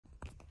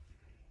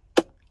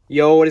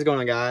Yo, what is going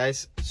on,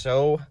 guys?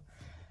 So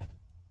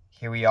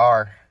here we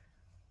are,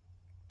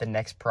 the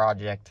next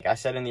project. I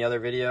said in the other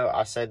video,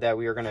 I said that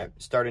we were gonna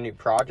start a new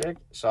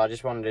project, so I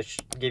just wanted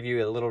to give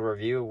you a little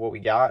review of what we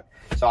got.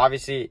 So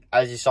obviously,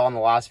 as you saw in the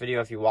last video,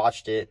 if you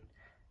watched it,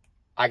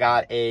 I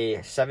got a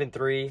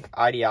 7.3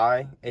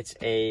 IDI. It's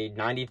a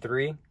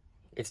 93.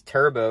 It's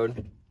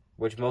turboed,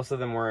 which most of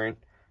them weren't.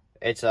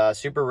 It's a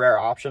super rare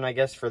option, I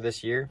guess, for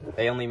this year.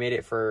 They only made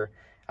it for,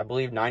 I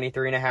believe,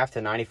 93.5 to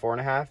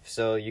 94.5.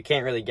 So you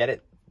can't really get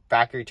it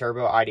factory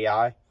turbo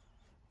IDI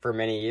for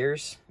many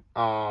years.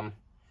 So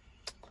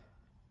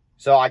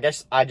I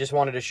guess I just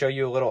wanted to show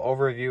you a little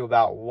overview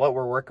about what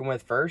we're working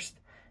with first.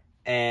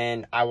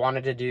 And I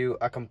wanted to do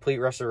a complete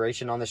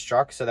restoration on this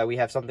truck so that we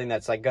have something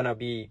that's like gonna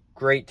be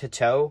great to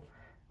tow.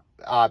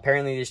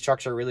 Apparently these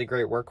trucks are really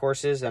great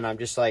workhorses, and I'm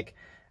just like,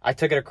 I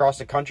took it across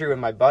the country with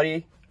my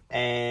buddy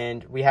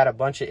and we had a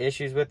bunch of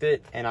issues with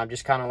it, and I'm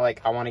just kind of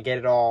like, I want to get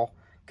it all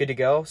good to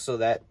go so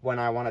that when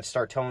I want to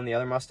start towing the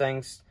other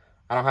Mustangs,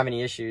 I don't have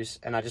any issues,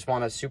 and I just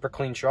want a super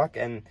clean truck.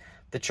 And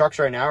the trucks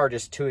right now are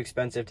just too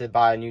expensive to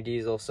buy a new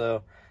diesel, so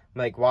I'm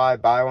like, why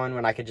buy one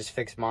when I could just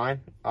fix mine?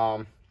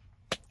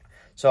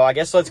 So I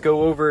guess let's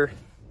go over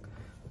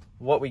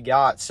what we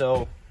got.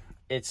 So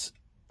it's,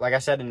 like I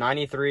said, a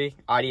 93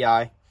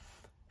 IDI.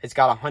 It's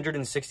got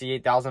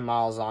 168,000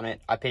 miles on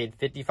it. I paid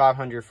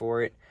 $5,500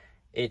 for it.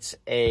 It's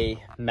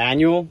a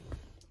manual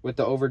with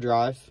the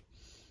overdrive.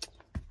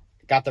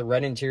 Got the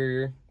red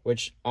interior,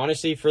 which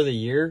honestly for the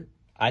year,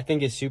 I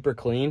think is super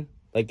clean.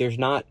 Like, there's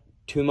not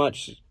too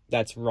much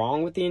that's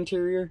wrong with the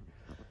interior.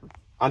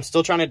 I'm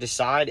still trying to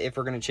decide if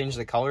we're going to change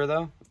the color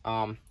though.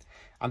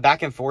 I'm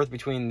back and forth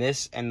between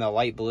this and the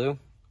light blue.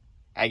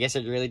 I guess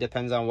it really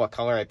depends on what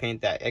color I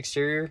paint that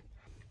exterior.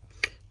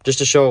 Just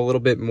to show a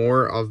little bit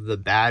more of the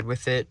bad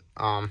with it.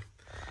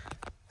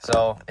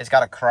 So it's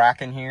got a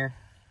crack in here,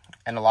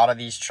 and a lot of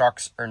these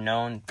trucks are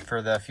known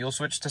for the fuel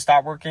switch to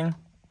stop working.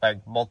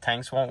 Like, both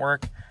tanks won't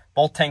work.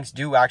 Both tanks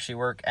do actually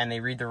work, and they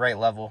read the right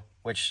level,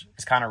 which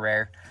is kind of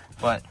rare.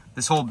 But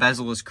this whole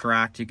bezel is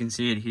cracked. You can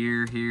see it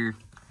here.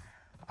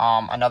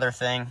 Another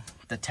thing,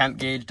 the temp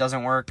gauge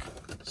doesn't work,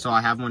 so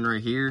I have one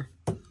right here.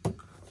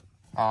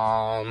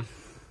 Other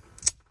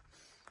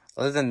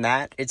than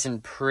that, it's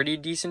in pretty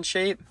decent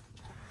shape.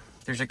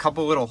 There's a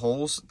couple little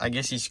holes. I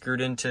guess he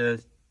screwed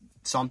into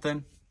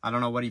something. I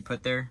don't know what he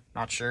put there.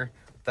 Not sure.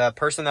 The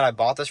person that I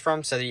bought this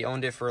from said he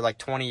owned it for like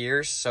 20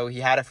 years. So he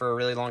had it for a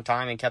really long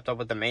time and kept up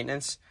with the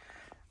maintenance.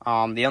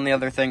 The only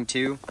other thing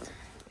too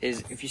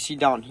is, if you see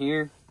down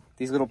here,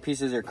 these little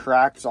pieces are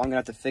cracked. So I'm going to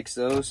have to fix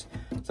those.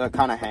 So it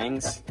kind of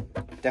hangs.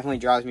 Definitely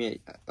drives me,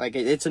 like,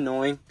 it's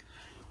annoying.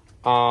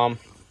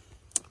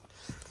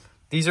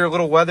 These are a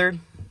little weathered.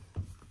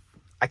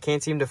 I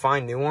can't seem to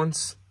find new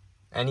ones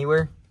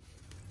anywhere.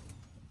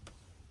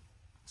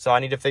 So I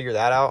need to figure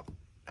that out,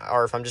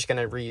 or if I'm just going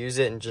to reuse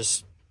it and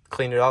just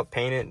clean it up,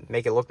 paint it,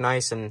 make it look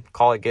nice, and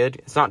call it good.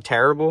 It's not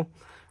terrible,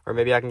 or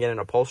maybe I can get an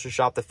upholstery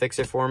shop to fix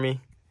it for me.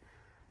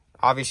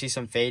 Obviously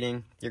some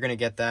fading, you're going to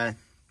get that,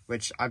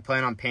 which I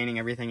plan on painting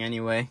everything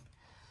anyway.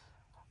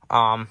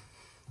 I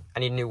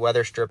need new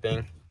weather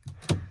stripping.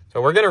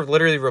 So we're going to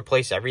literally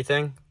replace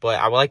everything, but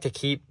I would like to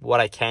keep what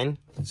I can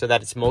so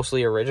that it's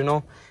mostly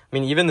original. I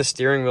mean, even the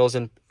steering wheel's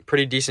in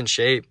pretty decent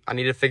shape. I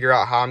need to figure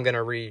out how I'm going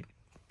to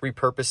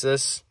repurpose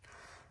this.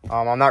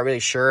 I'm not really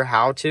sure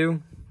how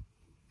to,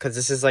 because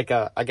this is like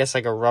a, I guess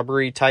like a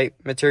rubbery type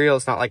material.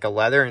 It's not like a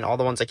leather, and all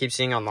the ones I keep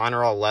seeing online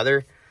are all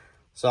leather.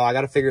 So I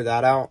got to figure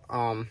that out.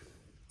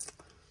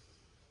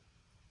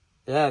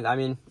 Yeah, I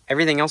mean,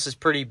 everything else is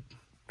pretty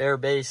bare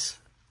base,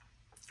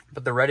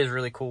 but the red is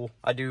really cool.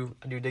 I do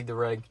dig the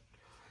red.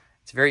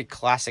 It's very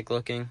classic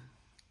looking.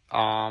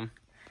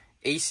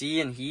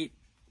 AC and heat,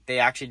 they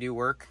actually do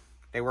work.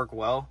 They work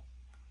well.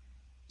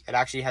 It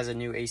actually has a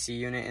new AC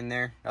unit in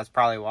there. That's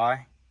probably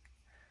why.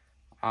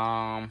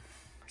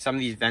 Some of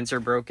these vents are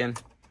broken,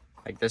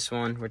 like this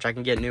one, which I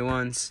can get new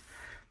ones.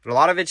 But a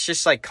lot of it's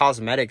just like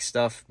cosmetic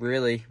stuff,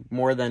 really,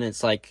 more than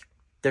it's like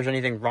there's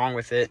anything wrong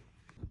with it.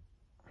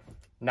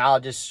 Now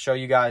I'll just show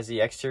you guys the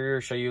exterior,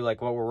 show you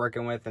like what we're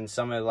working with and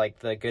some of like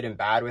the good and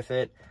bad with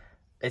it.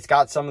 It's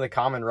got some of the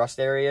common rust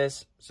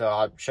areas, so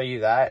I'll show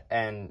you that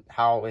and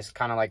how it's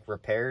kind of like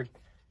repaired.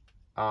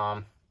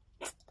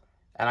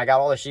 And I got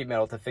all the sheet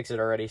metal to fix it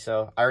already,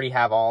 so I already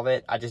have all of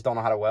it. I just don't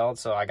know how to weld,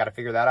 so I got to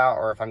figure that out,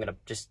 or if I'm going to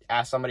just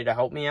ask somebody to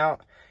help me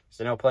out, because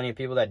I know plenty of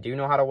people that do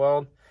know how to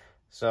weld.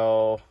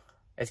 So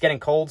it's getting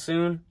cold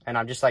soon, and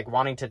I'm just like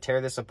wanting to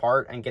tear this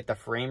apart and get the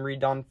frame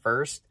redone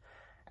first,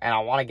 and I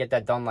want to get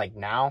that done like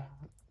now.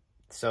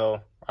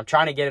 So I'm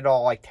trying to get it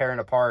all like tearing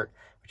apart,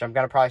 which I'm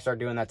going to probably start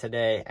doing that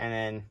today, and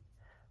then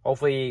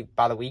hopefully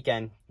by the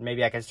weekend,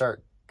 maybe I can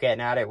start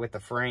getting at it with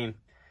the frame.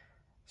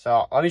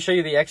 So let me show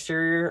you the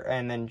exterior,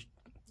 and then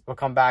we'll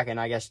come back and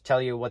I guess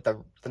tell you what the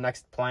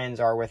next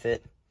plans are with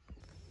it.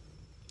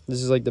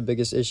 This is like the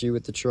biggest issue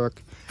with the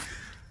truck.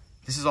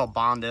 This is all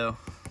Bondo.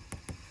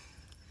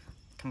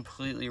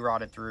 Completely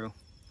rotted through.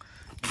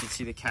 You can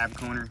see the cab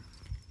corner.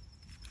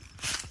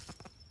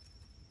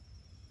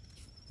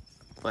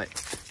 But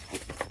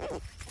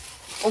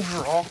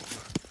overall,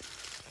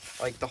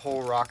 like the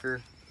whole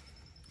rocker,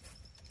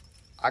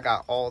 I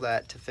got all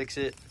that to fix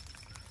it.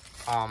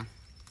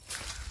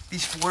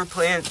 These floor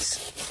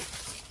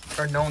plants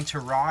are known to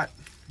rot.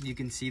 You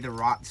can see the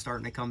rot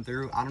starting to come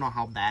through. I don't know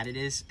how bad it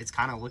is. It's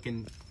kind of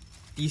looking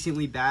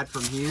decently bad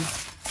from here,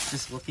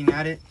 just looking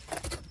at it.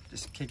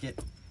 Just kick it.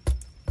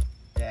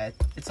 Yeah,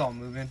 it's all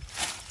moving.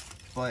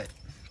 But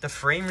the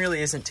frame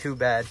really isn't too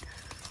bad.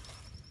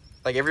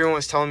 Like, everyone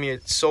was telling me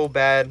it's so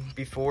bad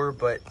before,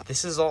 but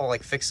this is all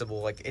like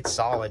fixable. Like, it's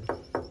solid.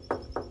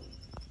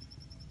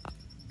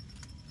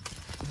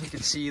 You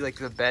can see like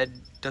the bed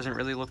doesn't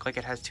really look like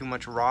it has too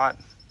much rot.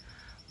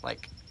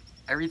 Like,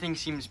 everything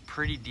seems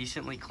pretty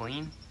decently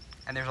clean,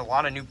 and there's a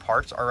lot of new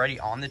parts already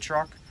on the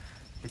truck,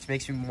 which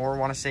makes me more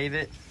want to save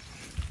it.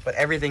 But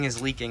everything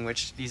is leaking,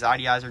 which these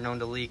IDIs are known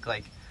to leak.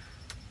 Like,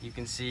 you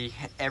can see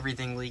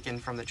everything leaking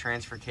from the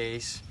transfer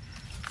case.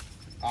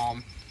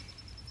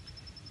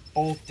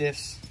 Both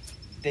diffs,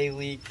 they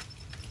leak.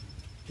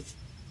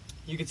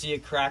 You can see a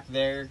crack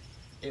there,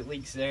 it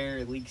leaks there,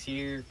 it leaks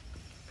here.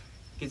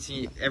 You can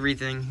see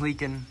everything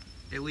leaking.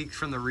 It leaks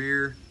from the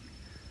rear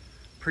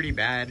pretty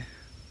bad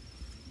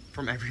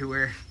from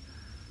everywhere.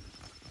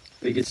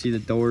 You can see the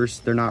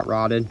doors, they're not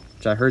rotted,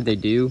 which I heard they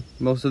do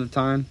most of the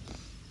time,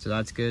 so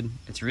that's good.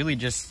 It's really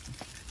just,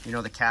 you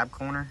know, the cab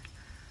corner,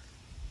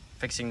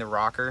 fixing the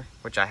rocker,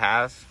 which I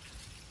have,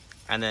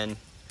 and then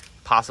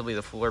possibly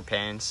the floor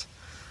pans,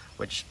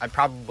 which I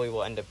probably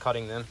will end up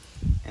cutting them.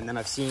 And then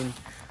I've seen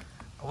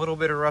a little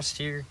bit of rust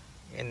here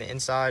in the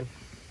inside,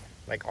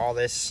 like all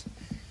this,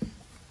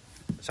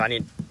 so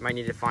might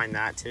need to find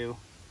that too.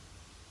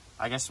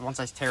 I guess once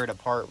I tear it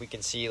apart, we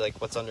can see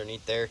like what's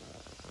underneath there.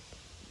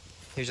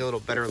 Here's a little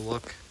better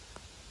look.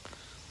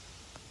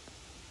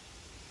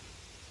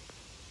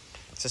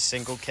 It's a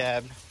single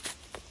cab.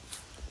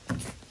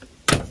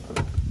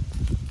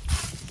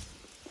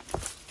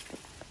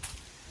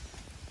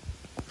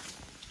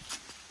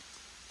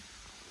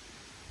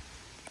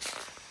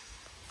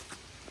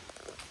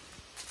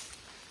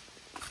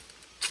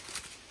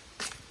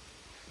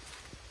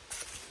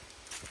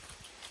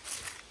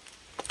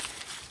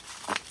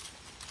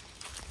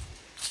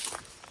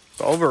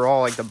 But overall,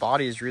 like, the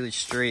body is really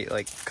straight.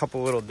 Like, a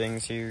couple little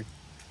dings here.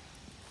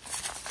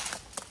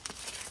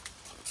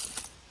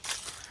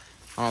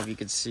 I don't know if you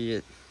could see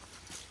it.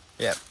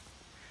 Yep.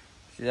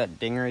 See that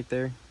ding right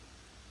there?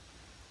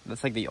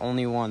 That's like the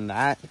only one,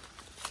 that.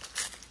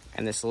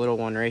 And this little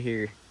one right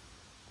here.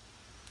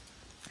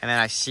 And then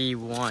I see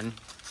one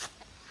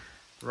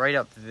right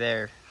up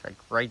there. Like,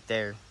 right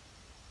there.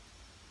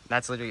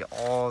 That's literally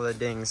all the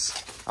dings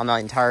on the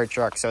entire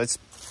truck. So it's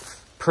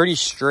pretty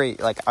straight.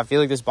 Like, I feel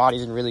like this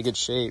body's in really good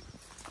shape.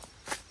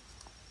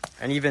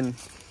 And even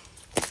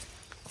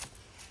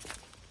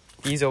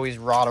these always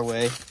rot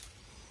away.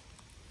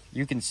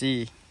 You can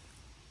see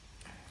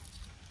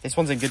this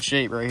one's in good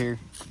shape right here.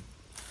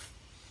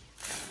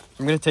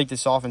 I'm gonna take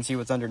this off and see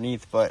what's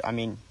underneath, but I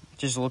mean,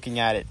 just looking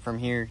at it from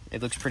here,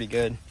 it looks pretty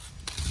good.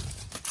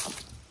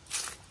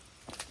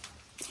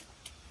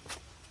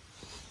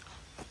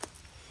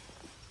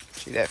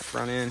 See that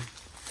front end?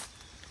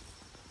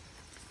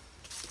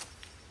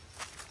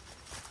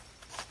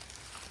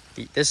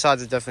 This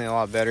side's definitely a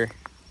lot better.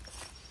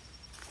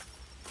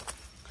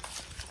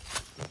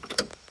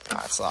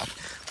 It's locked.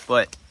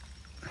 But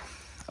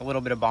a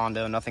little bit of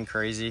Bondo, nothing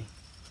crazy.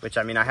 Which,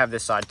 I mean, I have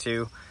this side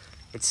too.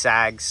 It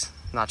sags,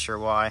 not sure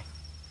why.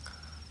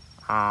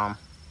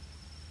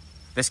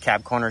 This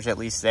cab corner's at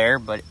least there,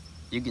 but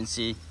you can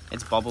see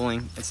it's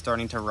bubbling. It's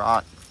starting to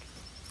rot.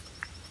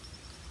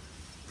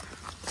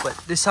 But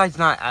this side's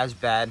not as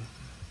bad.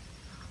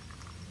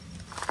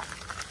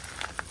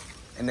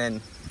 And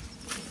then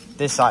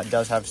this side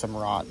does have some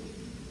rot.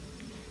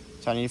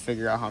 So I need to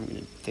figure out how I'm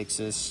gonna fix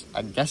this.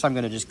 I guess I'm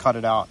gonna just cut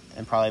it out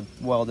and probably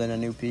weld in a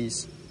new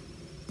piece.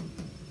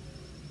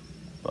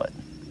 But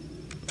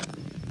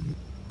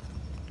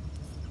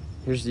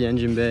here's the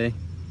engine bay.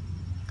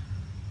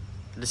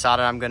 I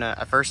decided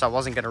at first I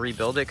wasn't gonna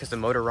rebuild it because the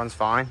motor runs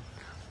fine,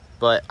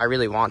 but I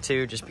really want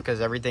to, just because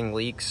everything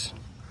leaks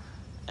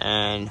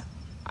and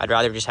I'd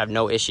rather just have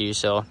no issues.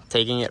 So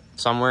taking it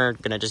somewhere,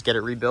 gonna just get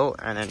it rebuilt,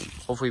 and then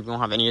hopefully we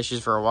won't have any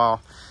issues for a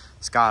while.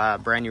 It's got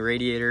a brand new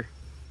radiator,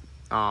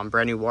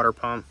 brand new water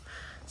pump,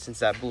 since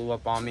that blew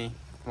up on me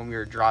when we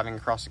were driving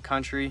across the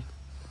country.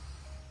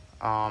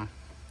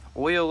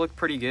 Oil looked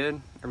pretty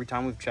good every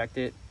time we've checked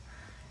it.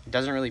 It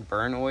doesn't really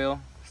burn oil,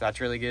 so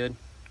that's really good.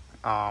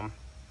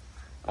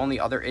 Only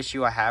other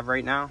issue I have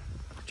right now,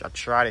 which I'll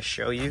try to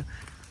show you,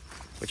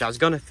 which I was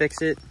gonna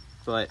fix it,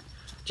 but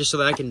just so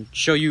that I can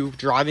show you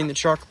driving the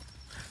truck,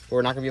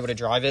 we're not gonna be able to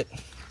drive it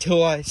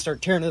till I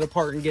start tearing it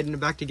apart and getting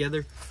it back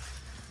together.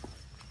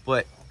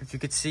 But if you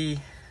could see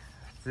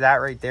that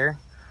right there,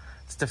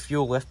 it's the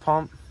fuel lift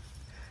pump.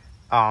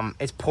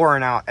 It's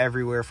pouring out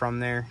everywhere from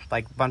there,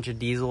 like a bunch of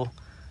diesel.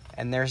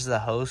 And there's the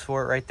hose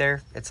for it right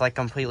there. It's like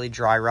completely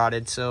dry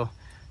rotted, so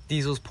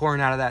diesel's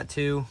pouring out of that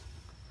too.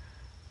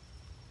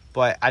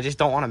 But I just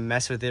don't want to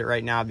mess with it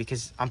right now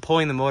because I'm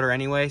pulling the motor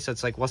anyway, so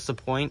it's like, what's the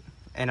point?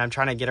 And I'm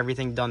trying to get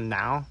everything done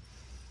now.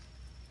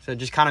 So it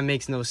just kind of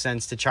makes no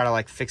sense to try to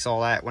like fix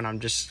all that when I'm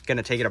just going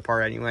to take it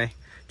apart anyway.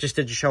 Just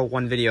to show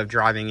one video of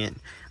driving it.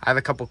 I have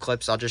a couple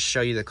clips. I'll just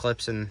show you the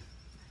clips, and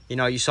you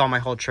know, you saw my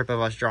whole trip of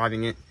us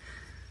driving it.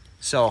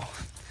 So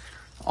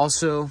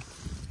also,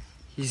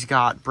 he's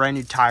got brand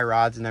new tie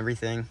rods and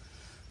everything.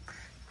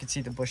 You can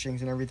see the bushings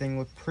and everything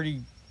look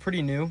pretty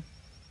new.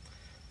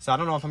 So I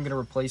don't know if I'm going to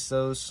replace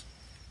those.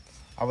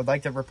 I would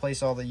like to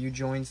replace all the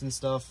U-joints and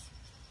stuff.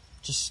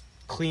 Just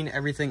clean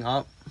everything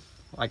up.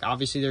 Like,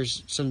 obviously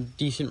there's some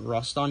decent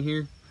rust on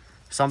here.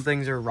 Some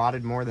things are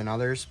rotted more than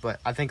others, but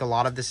I think a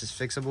lot of this is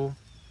fixable.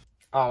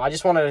 I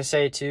just wanted to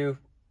say too,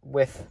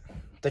 with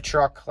the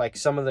truck, like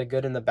some of the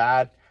good and the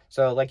bad.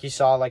 So like you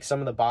saw, like some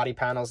of the body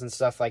panels and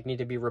stuff like need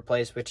to be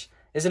replaced, which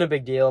isn't a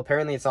big deal.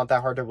 Apparently it's not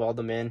that hard to weld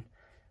them in.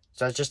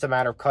 So it's just a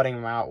matter of cutting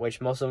them out, which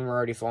most of them are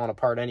already falling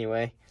apart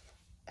anyway.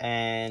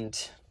 And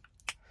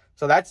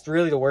so that's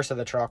really the worst of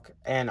the truck.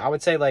 And I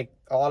would say like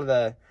a lot of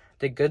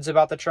the goods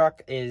about the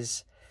truck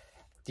is,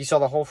 you saw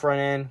the whole front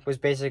end was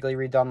basically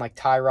redone, like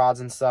tie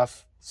rods and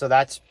stuff. So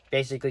that's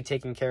basically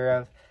taken care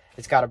of.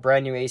 It's got a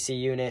brand new AC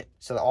unit.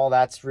 So all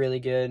that's really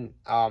good.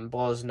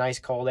 Blows nice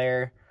cold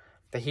air.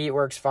 The heat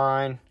works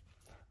fine.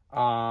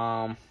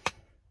 The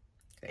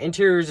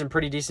interior is in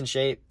pretty decent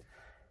shape.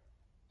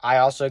 I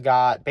also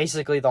got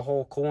basically the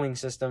whole cooling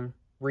system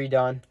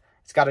redone.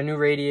 It's got a new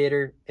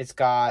radiator. It's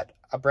got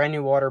a brand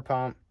new water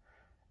pump.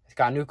 It's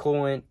got new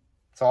coolant.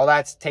 So all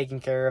that's taken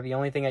care of. The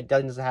only thing it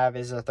doesn't have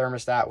is a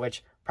thermostat,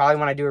 which probably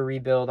when I do a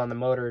rebuild on the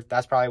motor,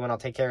 that's probably when I'll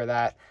take care of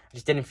that. I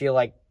just didn't feel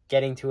like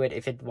getting to it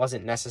if it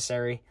wasn't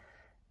necessary.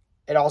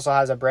 It also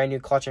has a brand new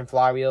clutch and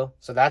flywheel,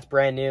 so that's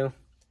brand new.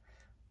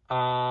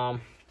 What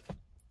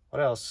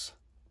else?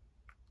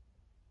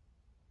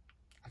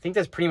 I think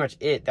that's pretty much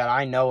it that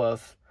I know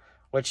of,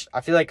 which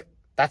I feel like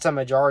that's a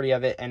majority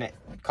of it, and it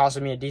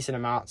costed me a decent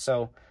amount.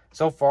 So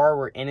far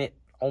we're in it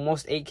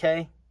almost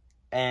 8K,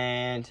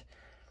 and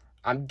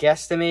I'm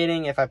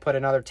guesstimating if I put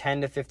another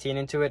 10 to 15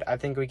 into it, I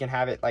think we can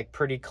have it like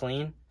pretty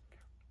clean.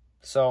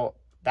 So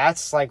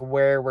that's like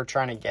where we're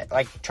trying to get,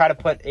 like try to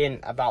put in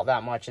about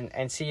that much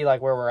and see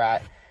like where we're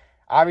at.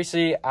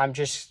 Obviously,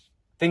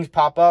 things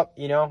pop up,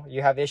 you know,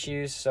 you have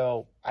issues.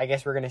 So I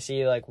guess we're going to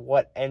see like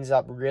what ends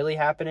up really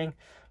happening.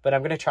 But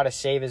I'm going to try to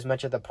save as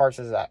much of the parts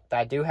as that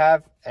I do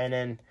have. And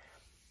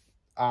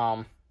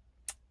then,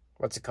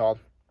 what's it called?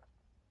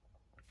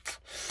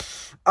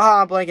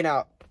 I'm blanking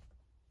out.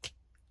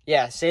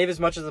 Yeah, save as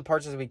much of the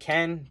parts as we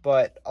can,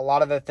 but a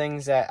lot of the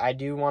things that I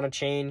do want to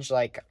change,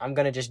 like, I'm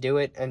going to just do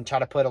it and try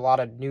to put a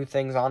lot of new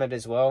things on it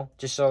as well,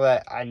 just so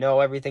that I know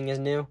everything is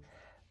new.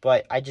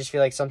 But I just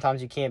feel like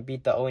sometimes you can't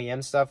beat the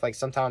OEM stuff. Like,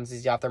 sometimes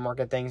these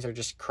aftermarket things are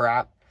just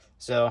crap.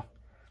 So,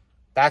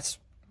 that's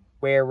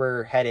where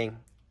we're heading.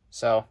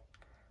 So,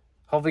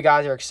 hopefully you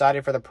guys are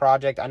excited for the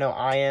project. I know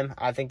I am.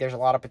 I think there's a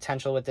lot of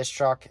potential with this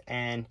truck,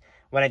 and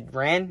when it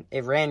ran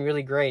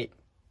really great.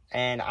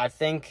 And I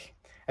think,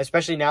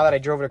 especially now that I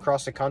drove it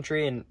across the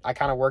country and I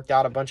kind of worked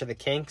out a bunch of the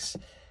kinks,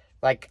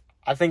 like,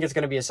 I think it's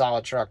going to be a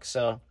solid truck.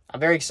 So I'm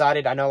very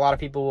excited. I know a lot of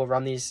people will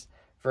run these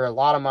for a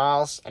lot of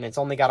miles, and it's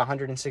only got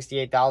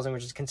 168,000,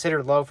 which is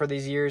considered low for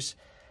these years.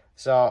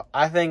 So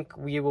I think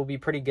we will be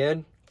pretty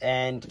good,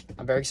 and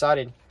I'm very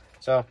excited.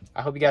 So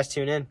I hope you guys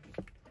tune in.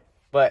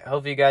 But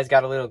hopefully you guys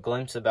got a little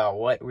glimpse about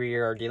what we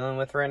are dealing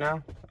with right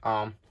now.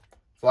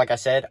 Like I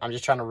said, I'm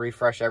just trying to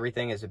refresh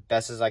everything as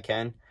best as I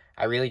can.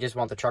 I really just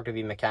want the truck to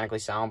be mechanically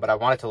sound, but I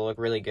want it to look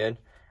really good.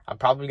 I'm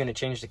probably going to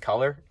change the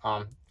color.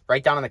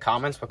 Write down in the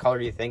comments what color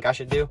do you think I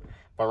should do.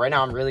 But right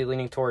now I'm really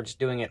leaning towards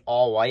doing it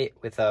all white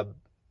with a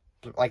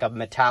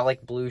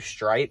metallic blue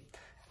stripe.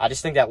 I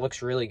just think that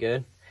looks really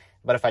good.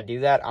 But if I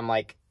do that, I'm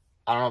like,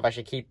 I don't know if I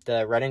should keep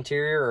the red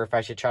interior or if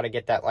I should try to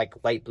get that like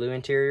light blue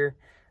interior.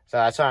 So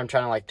that's why I'm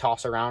trying to like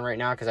toss around right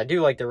now, because I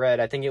do like the red.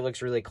 I think it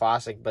looks really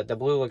classic, but the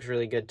blue looks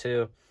really good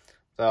too.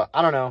 So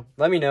I don't know.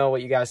 Let me know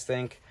what you guys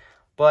think.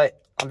 But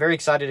I'm very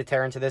excited to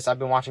tear into this. I've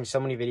been watching so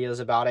many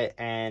videos about it,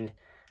 and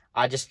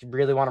I just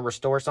really want to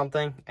restore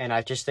something. And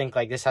I just think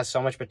like this has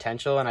so much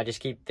potential, and I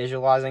just keep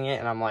visualizing it,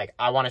 and I'm like,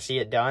 I want to see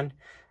it done.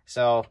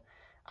 So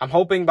I'm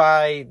hoping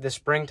by the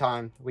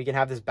springtime we can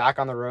have this back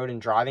on the road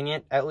and driving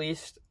it at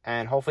least,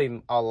 and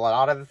hopefully a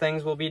lot of the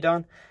things will be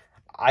done.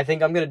 I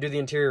think I'm going to do the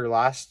interior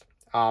last.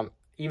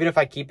 Even if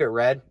I keep it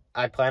red,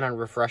 I plan on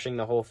refreshing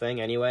the whole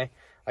thing anyway.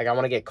 Like, I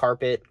want to get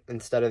carpet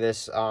instead of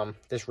this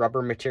this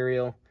rubber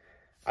material.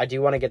 I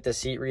do want to get the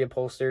seat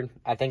reupholstered.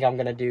 I think I'm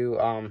going to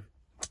do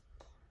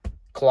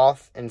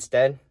cloth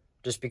instead,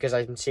 just because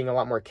I'm seeing a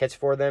lot more kits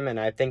for them, and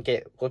I think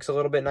it looks a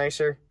little bit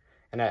nicer,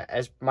 and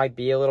it might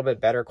be a little bit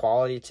better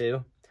quality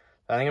too.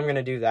 I think I'm going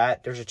to do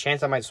that. There's a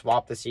chance I might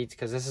swap the seats,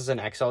 because this is an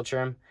XL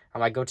trim. I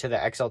might go to the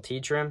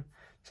XLT trim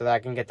so that I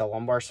can get the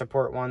lumbar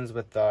support ones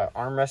with the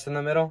armrest in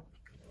the middle.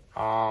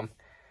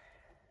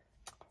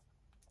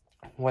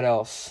 What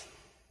else?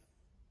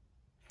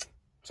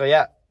 So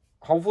yeah,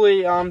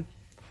 hopefully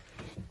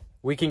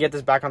we can get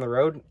this back on the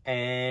road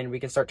and we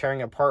can start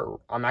tearing it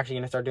apart. I'm actually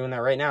going to start doing that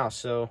right now.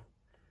 So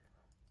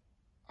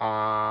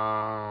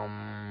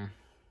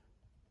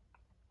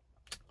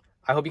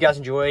I hope you guys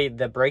enjoy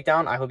the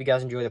breakdown. I hope you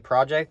guys enjoy the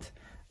project.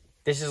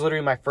 This is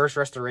literally my first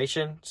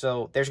restoration,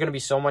 so there's going to be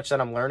so much that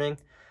I'm learning.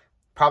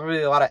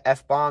 Probably a lot of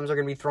F-bombs are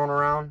going to be thrown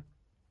around.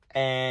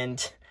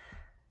 And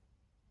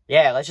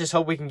yeah, let's just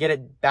hope we can get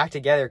it back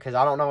together, because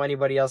I don't know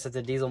anybody else that's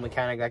a diesel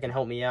mechanic that can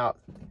help me out.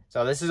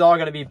 So this is all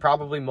going to be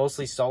probably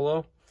mostly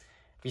solo,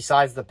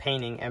 besides the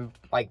painting and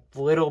like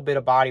little bit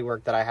of body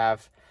work that I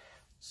have.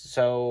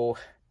 So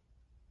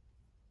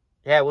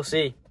yeah, we'll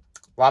see.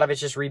 A lot of it's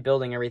just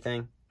rebuilding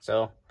everything.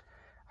 So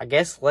I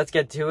guess let's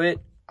get to it.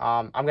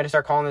 I'm going to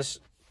start calling this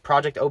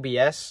Project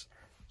OBS.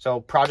 So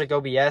Project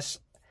OBS,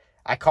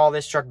 I call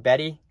this truck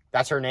Betty.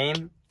 That's her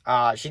name.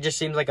 She just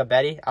seems like a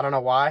Betty. I don't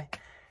know why.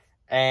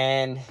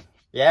 And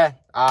yeah,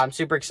 I'm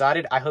super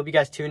excited. I hope you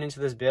guys tune into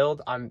this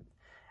build.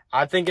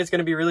 I think it's going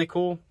to be really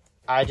cool.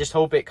 I just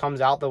hope it comes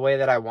out the way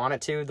that I want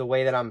it to, the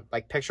way that I'm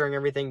like picturing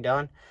everything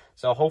done.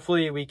 So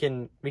hopefully we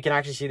can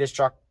actually see this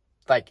truck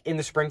like in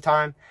the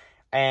springtime,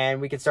 and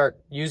we can start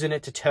using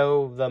it to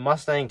tow the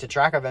Mustang to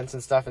track events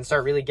and stuff, and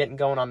start really getting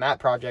going on that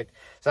project.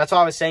 So that's what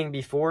I was saying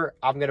before.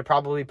 I'm going to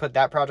probably put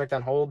that project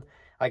on hold.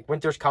 Like,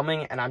 winter's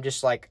coming, and I'm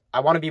just like,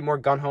 I want to be more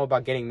gung-ho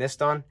about getting this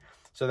done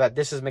so that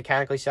this is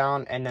mechanically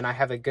sound, and then I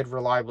have a good,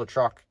 reliable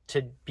truck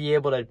to be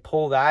able to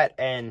pull that.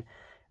 And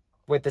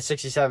with the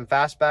 67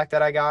 fastback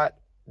that I got,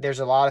 there's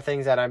a lot of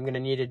things that I'm going to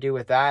need to do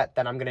with that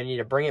I'm going to need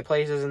to bring it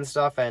places and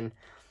stuff. And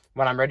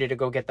when I'm ready to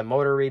go get the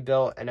motor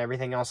rebuilt and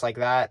everything else like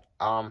that,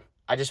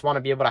 I just want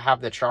to be able to have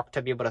the truck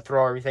to be able to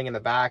throw everything in the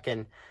back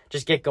and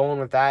just get going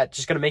with that.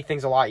 Just going to make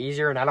things a lot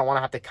easier, and I don't want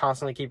to have to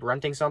constantly keep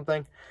renting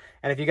something.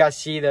 And if you guys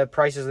see the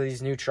prices of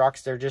these new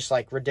trucks, they're just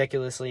like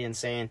ridiculously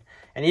insane.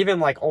 And even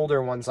like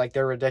older ones, like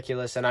they're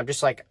ridiculous. And I'm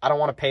just like, I don't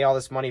want to pay all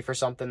this money for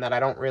something that I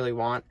don't really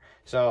want.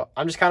 So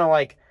I'm just kind of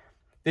like,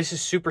 this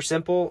is super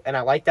simple, and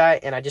I like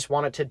that, and I just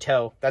want it to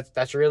tow.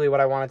 That's really what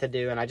I want it to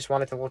do, and I just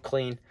want it to look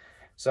clean.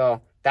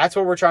 So that's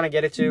what we're trying to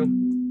get it to.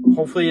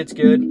 Hopefully it's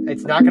good.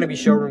 It's not going to be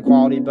showroom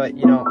quality, but,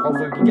 you know,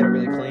 hopefully we can get it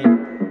really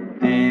clean.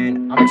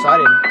 And I'm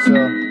excited. So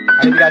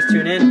I hope you guys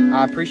tune in.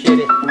 I appreciate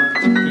it.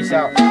 Peace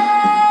out.